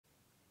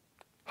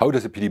how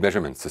does a PD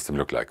measurement system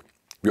look like?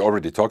 We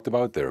already talked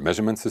about their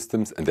measurement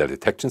systems and their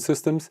detection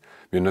systems.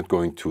 We're not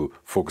going to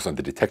focus on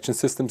the detection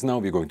systems now,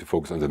 we're going to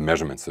focus on the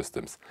measurement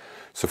systems.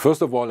 So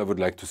first of all, I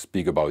would like to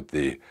speak about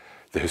the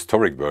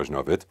historic version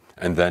of it,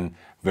 and then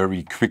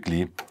very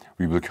quickly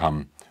we will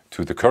come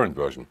to the current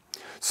version.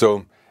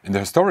 So in the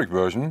historic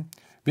version,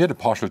 we had a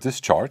partial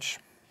discharge,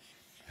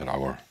 and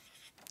our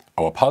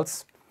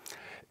pulse.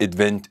 It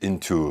went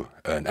into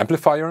an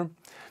amplifier,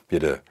 we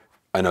had an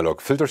analog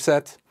filter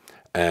set,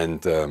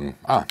 and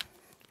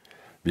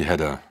we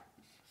had a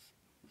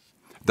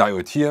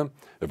diode here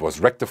that was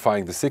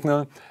rectifying the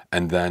signal,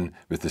 and then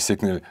with the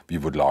signal we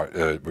would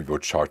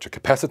charge a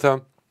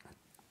capacitor,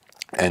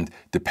 and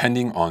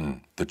depending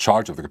on the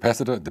charge of the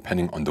capacitor,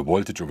 depending on the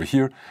voltage over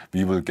here,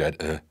 we will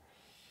get a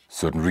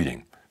certain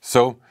reading.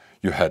 So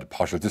you had a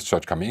partial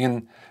discharge coming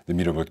in, the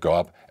meter would go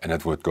up and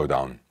it would go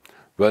down.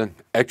 Well,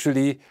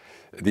 actually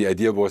the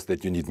idea was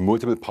that you need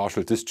multiple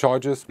partial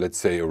discharges, let's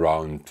say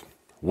around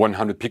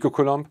 100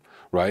 picocoulomb,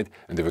 right?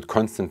 And they would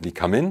constantly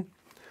come in,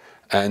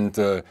 and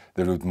they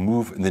would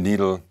move the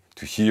needle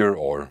to here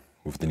or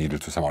move the needle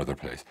to some other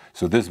place.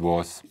 So this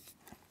was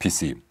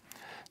PC.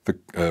 The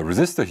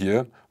resistor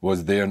here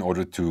was there in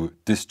order to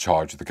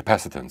discharge the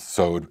capacitance.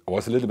 So it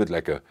was a little bit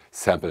like a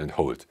sample and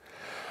hold.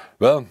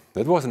 Well,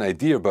 that was an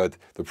idea, but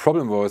the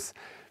problem was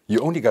you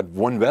only got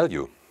one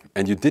value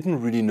and you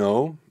didn't really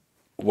know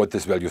what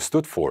this value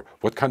stood for.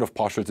 What kind of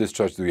partial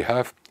discharge do we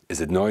have?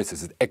 Is it noise?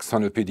 Is it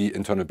external PD,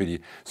 internal PD?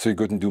 So you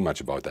couldn't do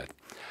much about that.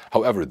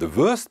 However, the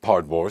worst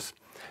part was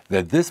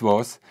that this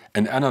was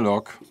an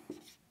analog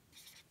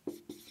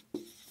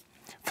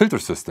filter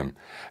system.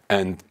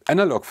 And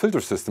analog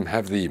filter system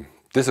have the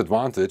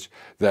disadvantage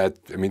that,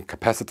 I mean,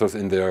 capacitors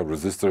in there,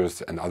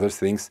 resistors and other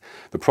things.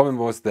 The problem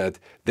was that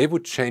they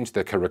would change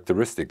their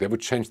characteristic, they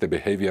would change their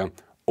behavior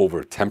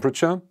over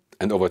temperature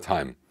and over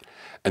time.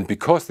 And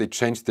because they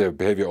changed their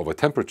behavior over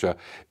temperature,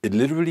 it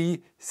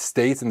literally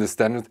states in the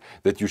standard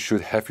that you should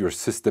have your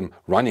system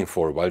running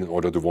for a while in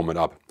order to warm it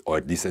up, or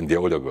at least in the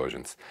older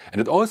versions. And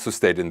it also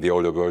stated in the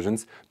older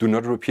versions, do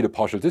not repeat a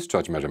partial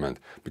discharge measurement,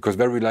 because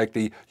very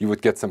likely you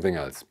would get something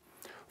else.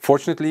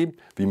 Fortunately,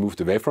 we moved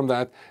away from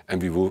that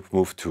and we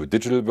moved to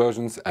digital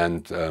versions,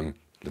 and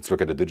let's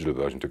look at the digital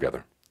version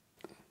together.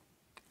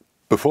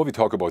 Before we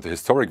talk about the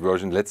historic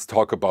version, let's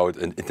talk about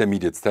an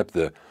intermediate step,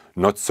 the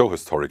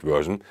not-so-historic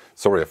version.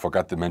 Sorry, I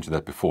forgot to mention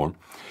that before.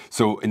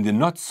 So in the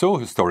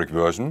not-so-historic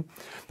version,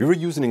 we were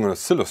using an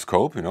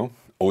oscilloscope, you know,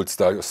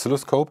 old-style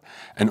oscilloscope.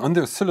 And on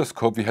the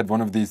oscilloscope, we had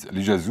one of these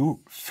Lejazou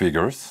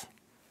figures.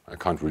 I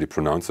can't really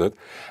pronounce it.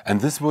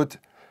 And this would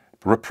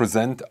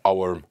represent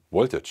our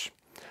voltage.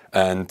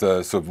 And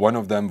so one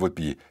of them would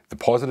be the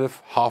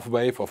positive half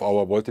wave of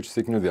our voltage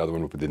signal. The other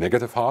one would be the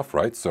negative half,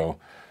 right? So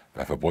we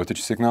have a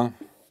voltage signal.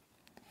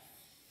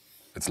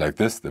 It's like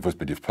this. That would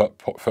be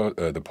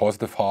the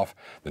positive half,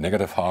 the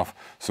negative half.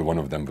 So one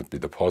of them would be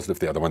the positive,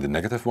 the other one the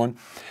negative one.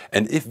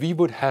 And if we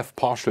would have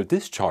partial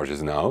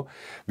discharges now,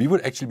 we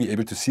would actually be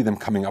able to see them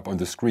coming up on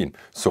the screen.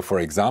 So for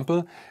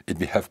example, if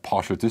we have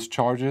partial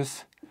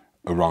discharges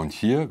around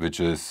here, which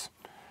is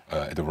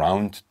at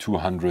around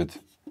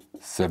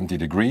 270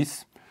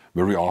 degrees,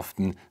 very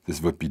often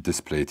this would be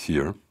displayed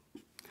here,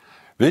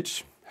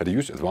 which had a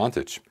huge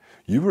advantage.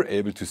 You were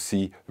able to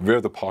see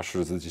where the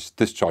partial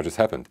discharges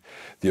happened.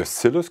 The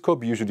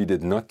oscilloscope usually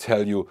did not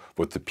tell you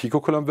what the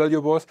picocoulomb value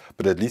was,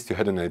 but at least you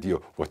had an idea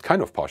what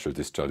kind of partial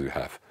discharge you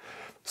have.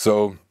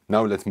 So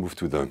now let's move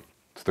to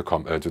the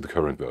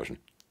current version.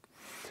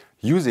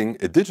 Using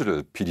a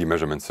digital PD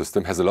measurement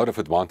system has a lot of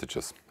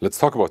advantages. Let's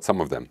talk about some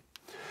of them.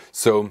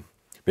 So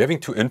we're having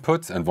two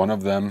inputs, and one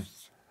of them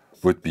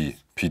would be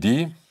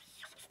PD,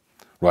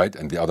 right,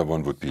 and the other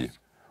one would be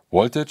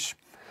voltage.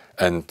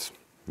 And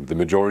the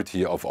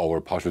majority of our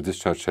partial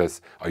discharge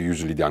tests are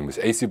usually done with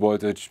AC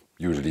voltage,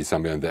 usually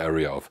somewhere in the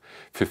area of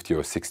 50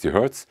 or 60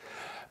 Hertz.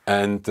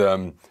 And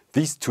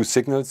these two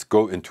signals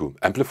go into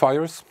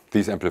amplifiers.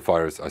 These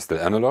amplifiers are still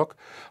analog.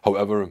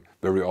 However,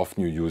 very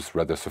often you use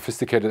rather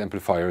sophisticated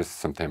amplifiers.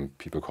 Sometimes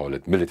people call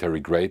it military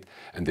grade,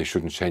 and they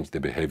shouldn't change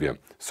their behavior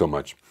so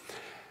much.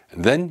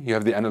 And then you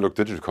have the analog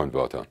digital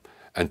converter.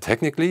 And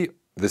technically,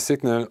 the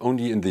signal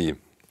only in the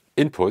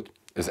input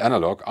is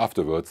analog.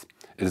 Afterwards,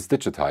 it is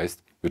digitized,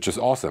 which is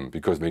awesome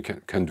because we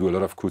can do a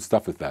lot of cool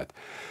stuff with that.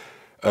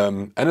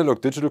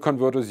 Analog digital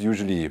converters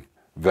usually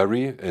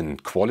vary in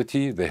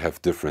quality. They have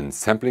different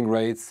sampling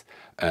rates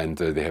and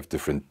they have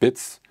different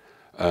bits.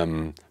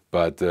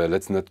 But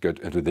let's not get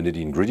into the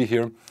nitty and gritty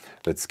here.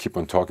 Let's keep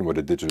on talking what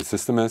a digital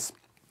system is.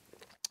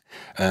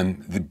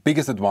 The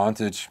biggest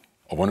advantage,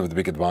 or one of the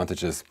big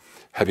advantages,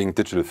 having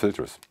digital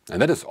filters.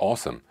 And that is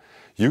awesome.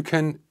 You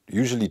can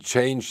usually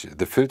change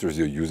the filters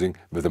you're using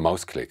with a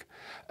mouse click.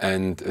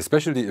 And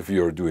especially if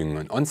you're doing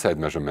an on-site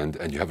measurement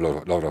and you have a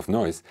lot of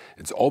noise,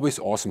 it's always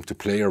awesome to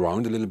play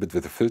around a little bit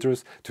with the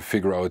filters to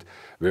figure out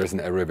where's an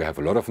area where I have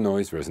a lot of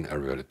noise, where's an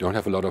area where I don't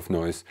have a lot of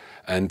noise,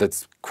 and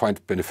that's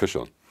quite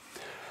beneficial.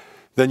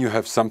 Then you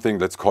have something,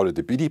 let's call it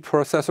the BD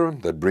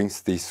processor, that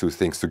brings these two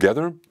things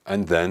together,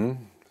 and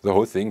then the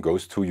whole thing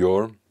goes to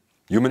your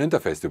human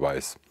interface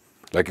device.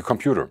 like a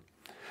computer.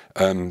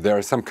 There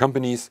are some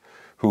companies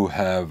who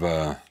have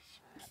a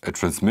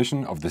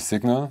transmission of the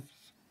signal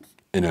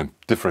in a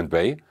different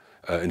way,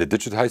 in a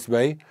digitized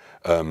way,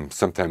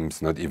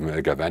 sometimes not even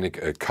a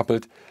galvanic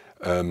coupled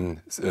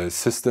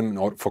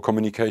system for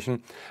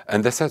communication,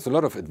 and this has a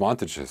lot of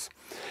advantages.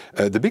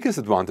 The biggest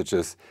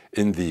advantages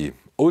in the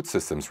old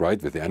systems,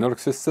 right, with the analog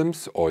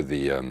systems or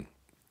the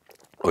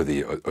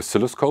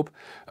oscilloscope,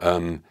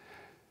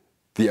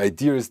 the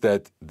idea is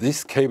that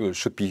this cable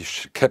should be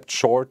kept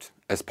short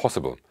as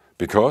possible,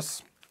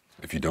 because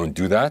if you don't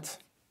do that,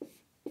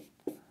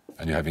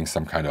 and you're having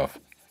some kind of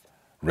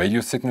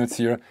radio signals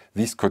here,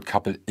 these could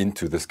couple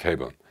into this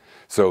cable.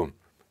 So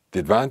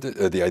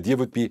the idea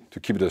would be to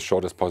keep it as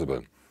short as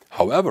possible.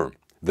 However,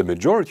 the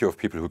majority of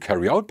people who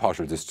carry out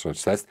partial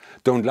discharge tests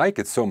don't like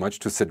it so much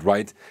to sit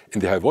right in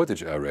the high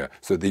voltage area.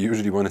 So they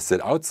usually want to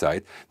sit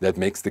outside. That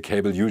makes the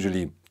cable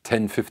usually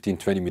 10, 15,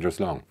 20 meters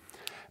long.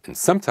 And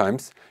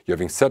sometimes you're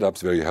having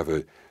setups where you have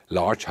a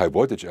large high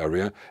voltage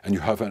area and you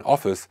have an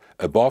office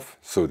above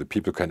so the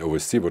people can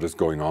oversee what is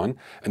going on,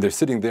 and they're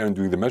sitting there and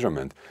doing the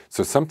measurement.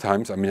 So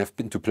sometimes, I mean, I've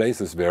been to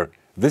places where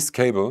this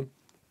cable,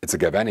 it's a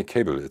galvanic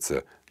cable, it's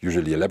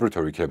usually a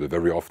laboratory cable,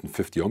 very often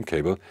 50 ohm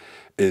cable,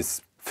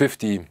 is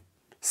 50,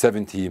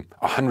 70,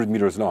 100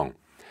 meters long.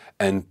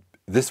 And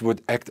this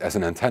would act as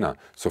an antenna.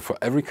 So for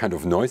every kind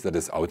of noise that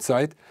is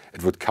outside,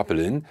 it would couple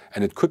in,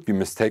 and it could be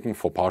mistaken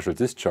for partial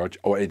discharge,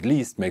 or at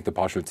least make the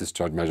partial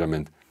discharge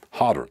measurement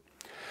harder.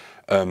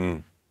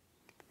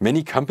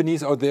 Many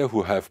companies out there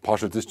who have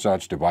partial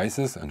discharge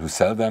devices and who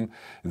sell them,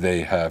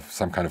 they have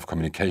some kind of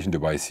communication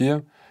device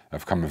here,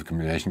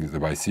 communication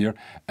device here,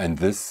 and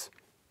this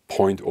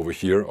point over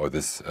here, or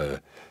this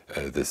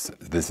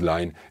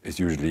line, is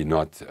usually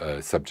not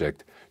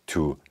subject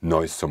to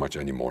noise so much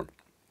anymore.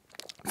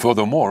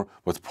 Furthermore,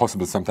 what's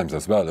possible sometimes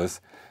as well is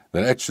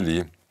that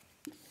actually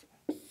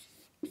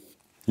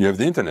you have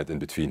the internet in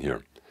between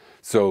here.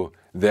 So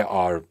there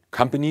are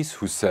companies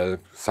who sell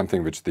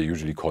something which they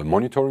usually call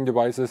monitoring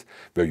devices,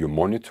 where you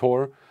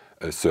monitor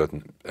a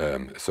certain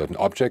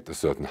object, a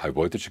certain high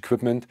voltage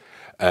equipment,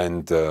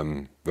 and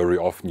very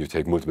often you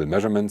take multiple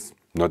measurements,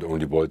 not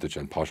only voltage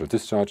and partial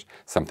discharge,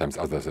 sometimes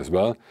others as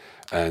well,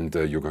 and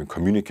you're going to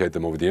communicate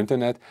them over the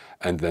internet,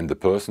 and then the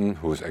person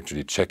who is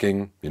actually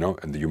checking, you know,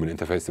 and the human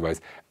interface device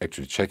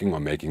actually checking or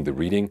making the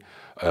reading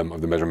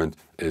of the measurement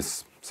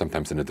is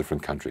sometimes in a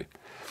different country.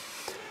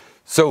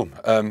 So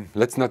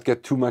let's not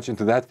get too much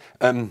into that.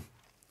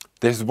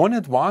 There's one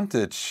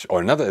advantage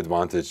or another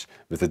advantage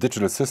with the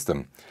digital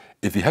system.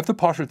 If we have the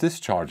partial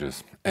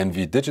discharges and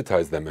we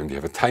digitize them and we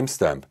have a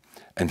timestamp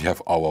and we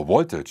have our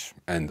voltage,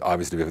 and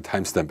obviously we have a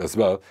timestamp as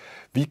well,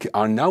 we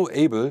are now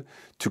able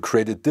to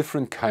create a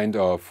different kind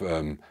of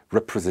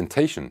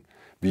representation.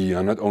 We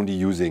are not only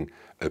using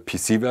a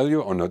PC value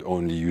or not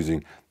only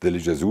using the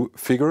Lijazou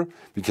figure,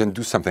 we can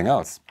do something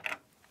else.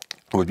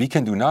 What we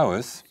can do now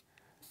is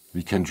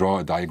we can draw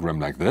a diagram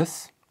like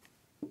this,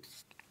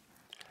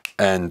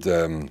 and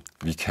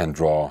we can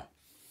draw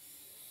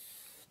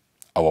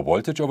our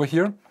voltage over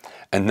here.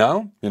 And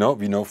now, you know,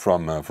 we know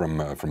from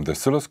the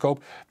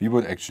oscilloscope, we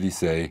would actually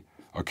say,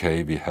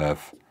 okay, we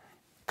have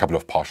a couple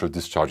of partial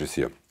discharges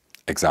here.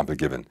 Example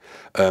given.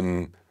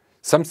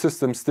 Some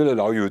systems still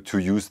allow you to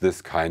use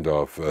this kind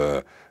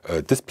of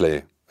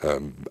display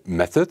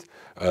method.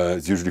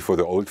 It's usually for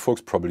the old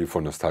folks, probably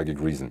for nostalgic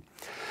reason.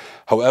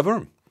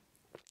 However,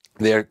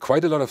 there are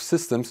quite a lot of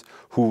systems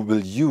who will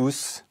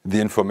use the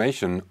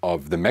information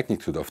of the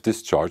magnitude of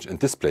discharge and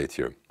display it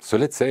here. So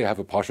let's say I have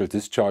a partial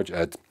discharge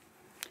at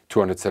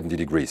 270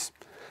 degrees.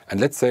 And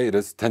let's say it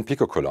is 10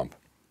 picocoulomb.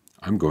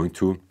 I'm going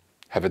to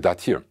have a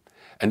dot here.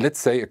 And let's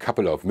say a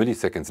couple of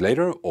milliseconds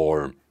later,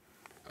 or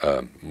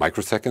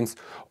microseconds,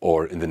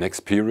 or in the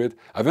next period,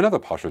 I have another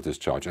partial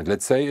discharge. And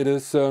let's say it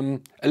is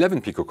 11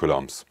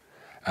 picocoulombs.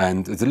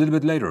 And it's a little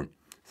bit later.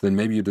 Then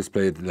maybe you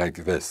display it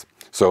like this.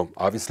 So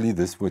obviously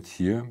this would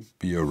here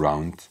be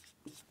around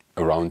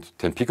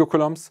 10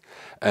 picocoulombs.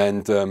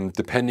 And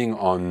depending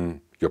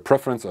on your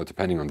preference or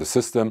depending on the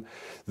system,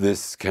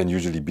 this can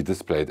usually be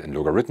displayed in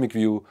logarithmic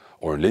view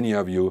or in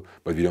linear view,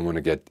 but we don't want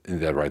to get in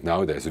there right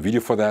now. There's a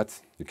video for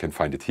that. You can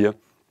find it here.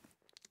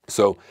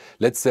 So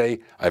let's say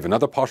I have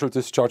another partial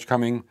discharge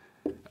coming,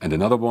 and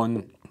another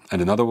one,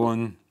 and another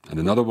one, and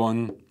another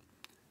one,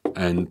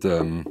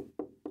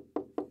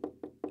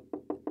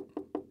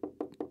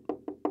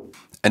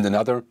 and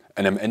another,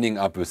 and I'm ending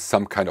up with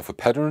some kind of a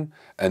pattern.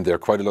 And there are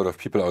quite a lot of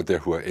people out there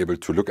who are able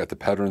to look at the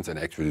patterns and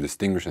actually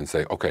distinguish and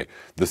say, okay,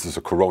 this is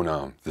a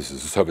corona, this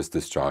is a service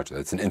discharge,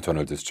 it's an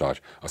internal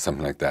discharge, or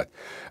something like that.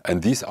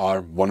 And these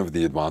are one of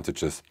the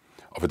advantages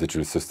of a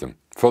digital system.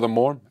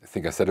 Furthermore, I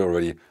think I said it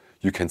already,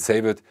 you can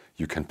save it,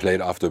 you can play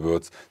it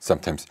afterwards.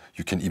 Sometimes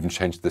you can even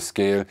change the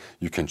scale,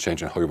 you can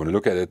change how you want to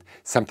look at it.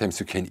 Sometimes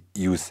you can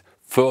use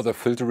further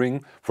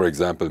filtering. For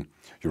example,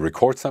 you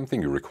record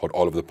something, you record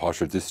all of the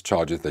partial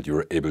discharges that you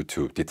were able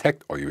to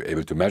detect or you were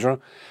able to measure,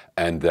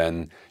 and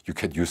then you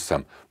can use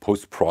some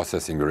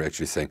post-processing where you're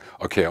actually saying,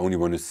 okay, I only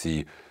want to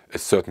see a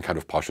certain kind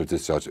of partial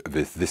discharge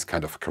with this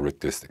kind of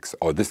characteristics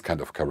or this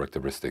kind of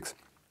characteristics.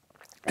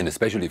 And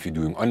especially if you're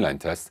doing online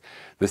tests,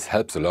 this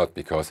helps a lot,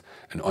 because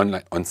an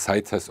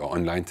on-site test or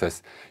online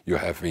test, you're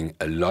having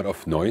a lot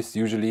of noise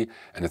usually,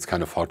 and it's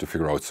kind of hard to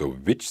figure out so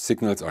which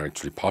signals are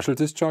actually partial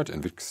discharge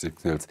and which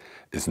signals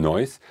is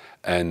noise.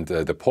 And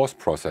the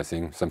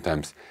post-processing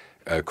sometimes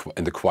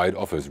in the quiet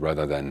office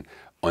rather than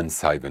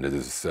on-site when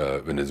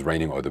it's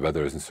raining or the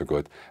weather isn't so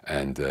good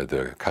and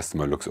the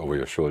customer looks over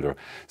your shoulder.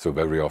 So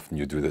very often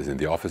you do this in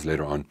the office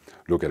later on,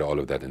 look at all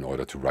of that in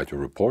order to write your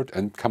report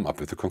and come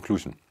up with a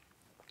conclusion.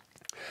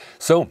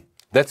 So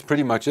that's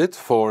pretty much it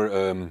for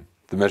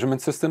the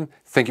measurement system.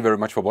 Thank you very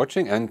much for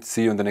watching, and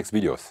see you in the next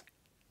videos.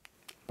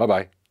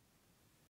 Bye-bye.